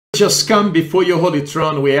just come before your holy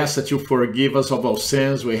throne. We ask that you forgive us of all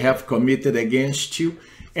sins we have committed against you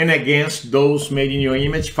and against those made in your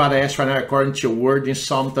image. Father, I ask right now, according to your word in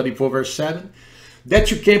Psalm 34, verse 7,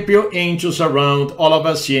 that you camp your angels around all of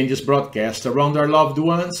us here in this broadcast, around our loved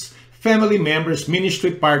ones, family members,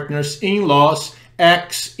 ministry partners, in-laws,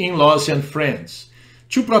 ex-in-laws, and friends,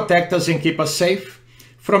 to protect us and keep us safe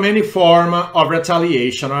from any form of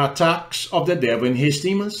retaliation or attacks of the devil and his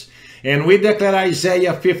demons. And we declare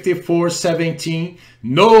Isaiah 54:17,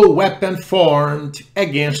 no weapon formed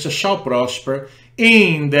against us shall prosper.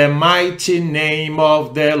 In the mighty name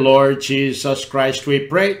of the Lord Jesus Christ, we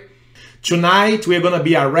pray. Tonight, we're going to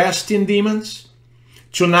be arresting demons.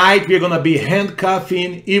 Tonight, we're going to be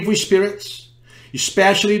handcuffing evil spirits,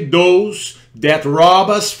 especially those that rob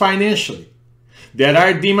us financially. There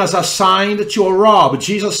are demons assigned to rob.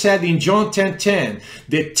 Jesus said in John 10:10,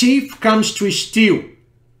 the thief comes to steal,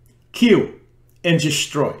 kill, and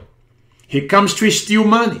destroy. He comes to steal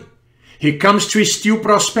money. He comes to steal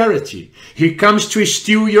prosperity. He comes to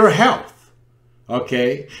steal your health.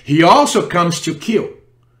 Okay? He also comes to kill.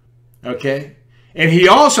 Okay? And he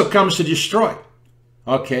also comes to destroy.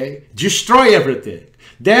 Okay? Destroy everything.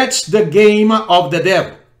 That's the game of the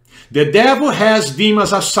devil. The devil has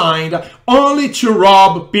demons assigned only to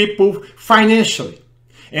rob people financially.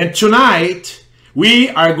 And tonight, we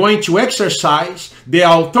are going to exercise the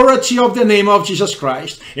authority of the name of Jesus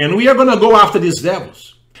Christ, and we are going to go after these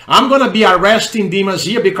devils. I'm going to be arresting demons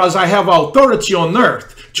here because I have authority on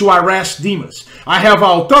earth to arrest demons. I have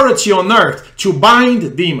authority on earth to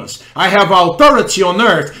bind demons. I have authority on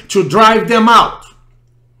earth to drive them out.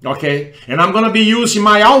 Okay? And I'm going to be using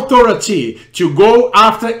my authority to go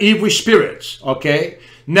after evil spirits. Okay?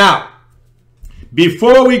 Now,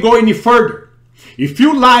 before we go any further, if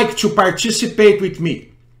you like to participate with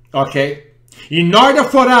me, okay, in order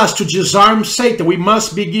for us to disarm Satan, we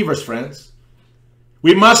must be givers, friends.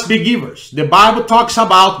 We must be givers. The Bible talks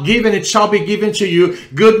about giving, it shall be given to you,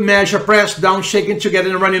 good measure, pressed down, shaken together,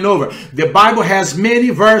 and running over. The Bible has many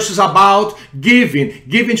verses about giving,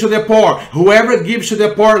 giving to the poor. Whoever gives to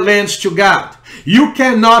the poor lends to God. You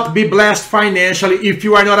cannot be blessed financially if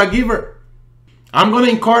you are not a giver. I'm going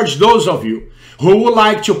to encourage those of you who would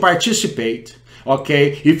like to participate.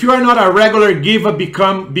 Okay, if you are not a regular giver,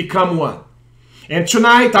 become one. And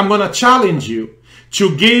tonight I'm going to challenge you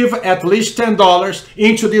to give at least $10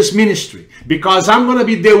 into this ministry, because I'm going to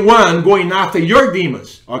be the one going after your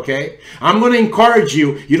demons. Okay, I'm going to encourage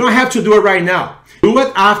you. You don't have to do it right now. Do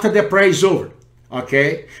it after the prayer is over.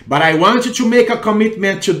 Okay, but I want you to make a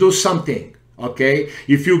commitment to do something. Okay,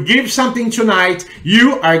 if you give something tonight,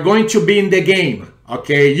 you are going to be in the game.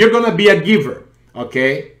 Okay, you're going to be a giver.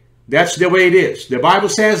 Okay. That's the way it is. The Bible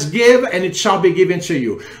says, give and it shall be given to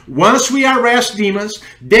you. Once we arrest demons,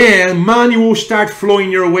 then money will start flowing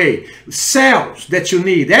your way. Sales that you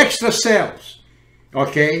need, extra sales.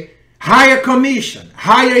 Okay? Higher commission,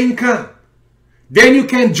 higher income. Then you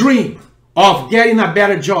can dream of getting a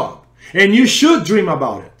better job. And you should dream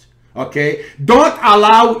about it. Okay? Don't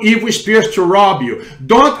allow evil spirits to rob you.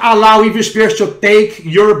 Don't allow evil spirits to take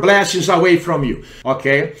your blessings away from you.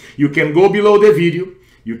 Okay? You can go below the video.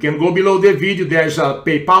 You can go below the video. There's a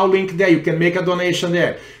PayPal link there. You can make a donation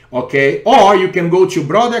there. Okay? Or you can go to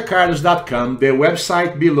brothercarlos.com, the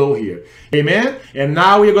website below here. Amen? And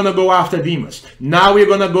now we're going to go after demons. Now we're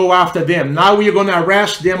going to go after them. Now we're going to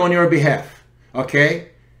arrest them on your behalf.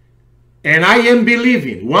 Okay? And I am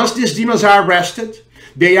believing once these demons are arrested,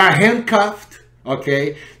 they are handcuffed.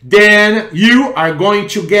 Okay? Then you are going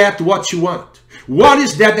to get what you want. What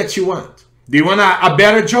is that you want? Do you want a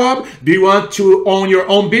better job? Do you want to own your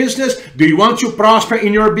own business? Do you want to prosper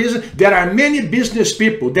in your business? There are many business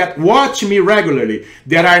people that watch me regularly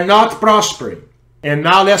that are not prospering. And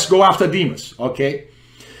now let's go after demons, okay?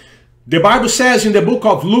 The Bible says in the book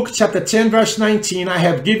of Luke chapter 10 verse 19, I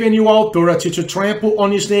have given you authority to trample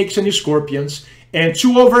on snakes and scorpions and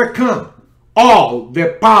to overcome all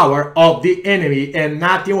the power of the enemy, and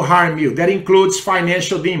nothing will harm you. That includes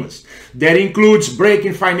financial demons. That includes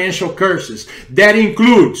breaking financial curses. That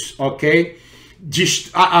includes, okay,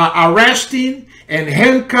 just arresting and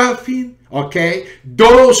handcuffing, okay,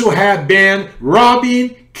 those who have been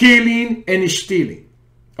robbing, killing, and stealing.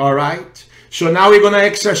 All right? So now we're going to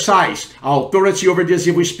exercise authority over these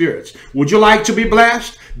evil spirits. Would you like to be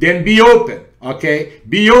blessed? Then be open, okay?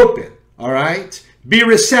 Be open, all right? Be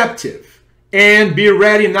receptive. And be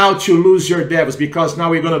ready now to lose your devils, because now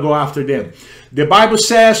we're going to go after them. The Bible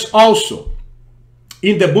says also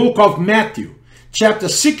in the book of Matthew, chapter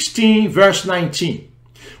 16, verse 19,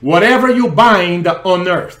 whatever you bind on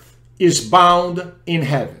earth is bound in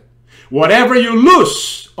heaven. Whatever you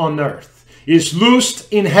loose on earth is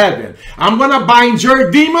loosed in heaven. I'm going to bind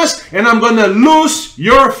your demons, and I'm going to loose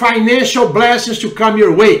your financial blessings to come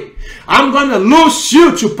your way. I'm going to loose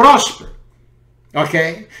you to prosper.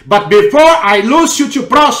 Okay? But before I loose you to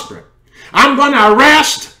prosper, I'm going to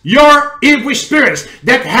arrest your evil spirits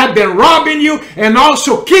that have been robbing you and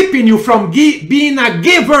also keeping you from being a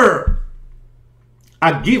giver.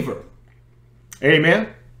 A giver. Amen.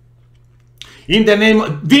 In the name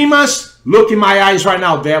of demons, look in my eyes right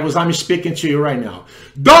now, devils. I'm speaking to you right now.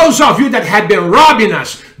 Those of you that have been robbing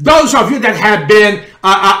us, those of you that have been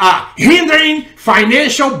hindering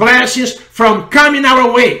financial blessings from coming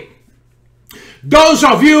our way, those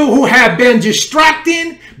of you who have been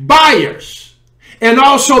distracting buyers and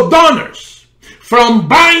also donors from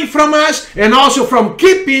buying from us and also from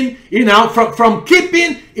keeping, from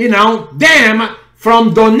keeping, them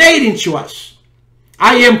from donating to us.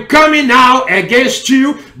 I am coming now against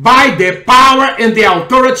you by the power and the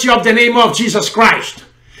authority of the name of Jesus Christ.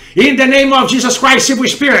 In the name of Jesus Christ, evil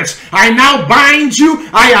spirits, I now bind you,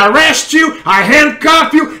 I arrest you, I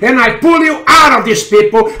handcuff you, and I pull you out of these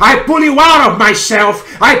people. I pull you out of myself.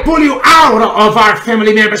 I pull you out of our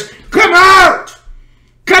family members. Come out!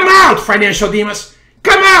 Come out, financial demons.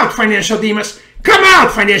 Come out, financial demons. Come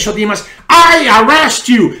out, financial demons. I arrest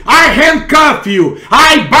you. I handcuff you.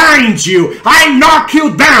 I bind you. I knock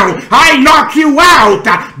you down. I knock you out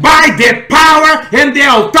by the power and the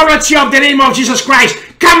authority of the name of Jesus Christ.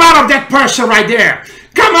 Come out of that person right there.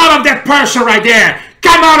 Come out of that person right there.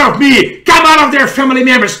 Come out of me. Come out of their family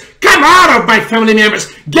members. Come out of my family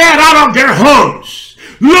members. Get out of their homes.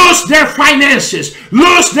 Lose their finances,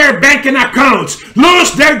 lose their banking accounts,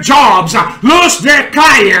 lose their jobs, lose their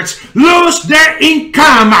clients, lose their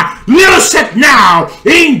income. Lose it now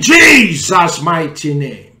in Jesus' mighty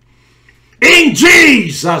name. In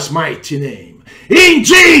Jesus' mighty name. In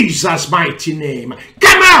Jesus' mighty name.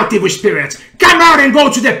 Come out, evil spirits. Come out and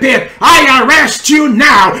go to the pit. I arrest you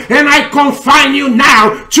now and I confine you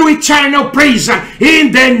now to eternal prison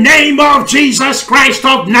in the name of Jesus Christ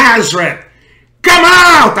of Nazareth. Come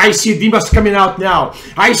out! I see demons coming out now.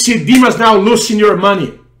 I see demons now losing your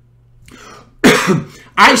money.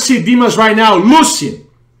 I see demons right now losing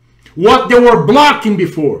what they were blocking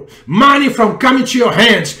before. Money from coming to your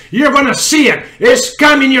hands. You're going to see it. It's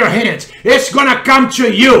coming in your hands. It's going to come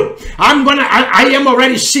to you. I am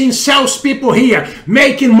already seeing salespeople here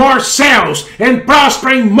making more sales and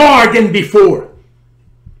prospering more than before.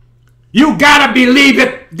 You got to believe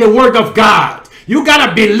it, the word of God. You got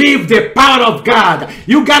to believe the power of God.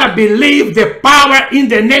 You got to believe the power in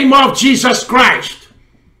the name of Jesus Christ.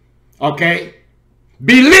 Okay?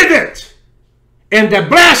 Believe it. And the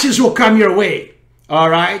blessings will come your way. All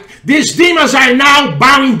right? These demons are now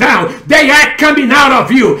bowing down. They are coming out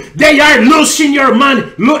of you. They are losing your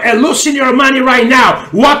money. Losing your money right now.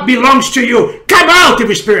 What belongs to you? Come out,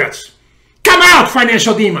 evil spirits. Come out,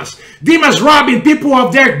 financial demons. Demons robbing people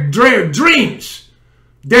of their dreams,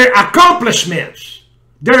 their accomplishments,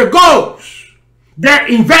 their goals, their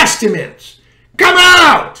investments. Come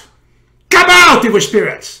out! Come out, evil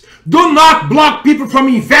spirits. Do not block people from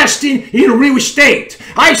investing in real estate.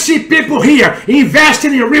 I see people here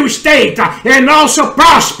investing in real estate and also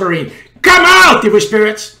prospering. Come out, evil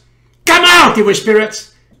spirits. Come out, evil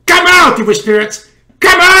spirits. Come out, evil spirits.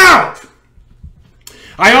 Come out!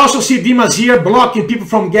 I also see demons here blocking people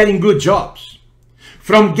from getting good jobs,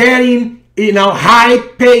 from getting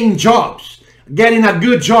high-paying jobs, getting a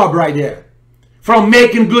good job right there, from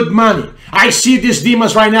making good money. I see these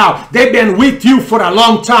demons right now. They've been with you for a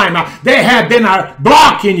long time. They have been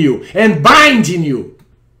blocking you and binding you.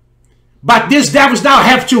 But these devils now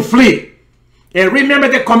have to flee. And remember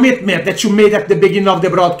the commitment that you made at the beginning of the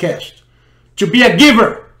broadcast. To be a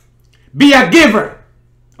giver. Be a giver.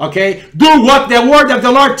 Okay? Do what the word of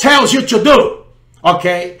the Lord tells you to do.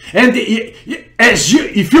 Okay? And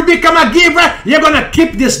if you become a giver, you're going to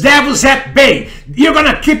keep these devils at bay. You're going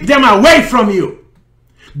to keep them away from you.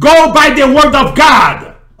 Go by the word of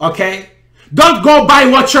God. Okay? Don't go by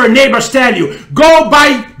what your neighbors tell you. Go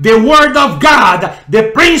by the word of God,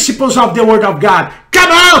 the principles of the word of God. Come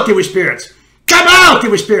out, evil spirits. Come out,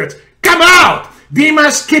 evil spirits. Come out.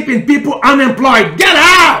 Demons keeping people unemployed. Get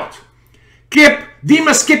out.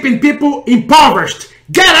 Demons keeping people impoverished.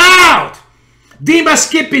 Get out. Demons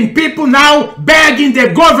keeping people now begging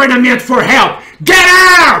the government for help. Get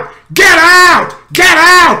out! Get out! Get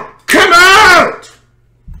out! Come out!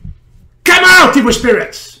 Come out, evil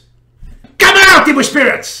spirits! Come out, evil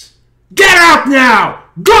spirits! Get out now!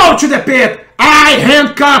 Go to the pit! I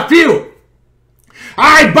handcuff you!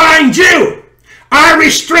 I bind you! I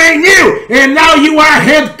restrain you! And now you are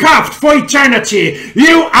handcuffed for eternity!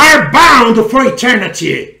 You are bound for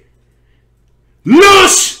eternity!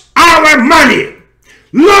 lose our money,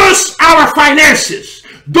 lose our finances.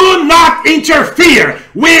 Do not interfere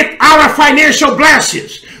with our financial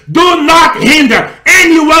blessings. Do not hinder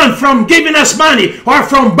anyone from giving us money or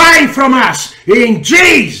from buying from us. In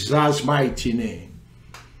Jesus' mighty name.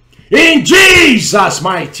 In Jesus'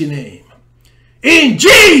 mighty name. In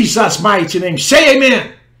Jesus' mighty name. Say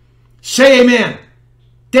amen. Say amen.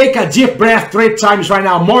 Take a deep breath 3 times right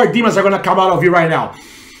now. More demons are going to come out of you right now.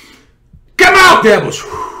 Come out, devils.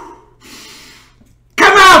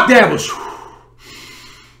 Come out, devils.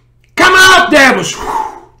 Come out, devils.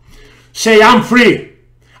 Say, I'm free.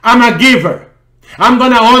 I'm a giver. I'm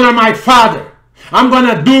going to honor my Father. I'm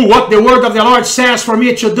going to do what the word of the Lord says for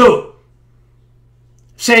me to do.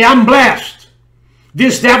 Say, I'm blessed.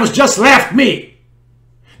 These devils just left me.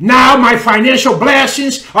 Now my financial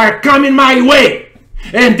blessings are coming my way.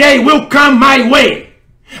 And they will come my way.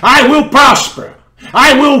 I will prosper.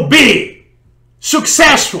 I will be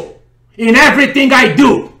successful in everything I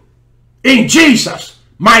do. In Jesus'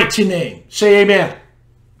 mighty name. Say amen.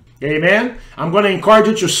 Amen. I'm going to encourage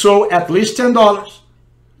you to sow at least $10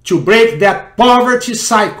 to break that poverty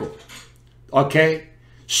cycle. Okay?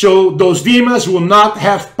 So those demons will not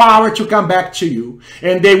have power to come back to you.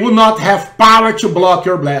 And they will not have power to block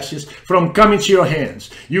your blessings from coming to your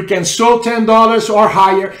hands. You can sow $10 or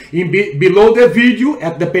higher below the video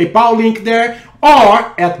at the PayPal link there,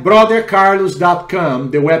 or at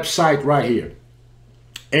brothercarlos.com, the website right here.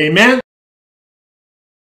 Amen.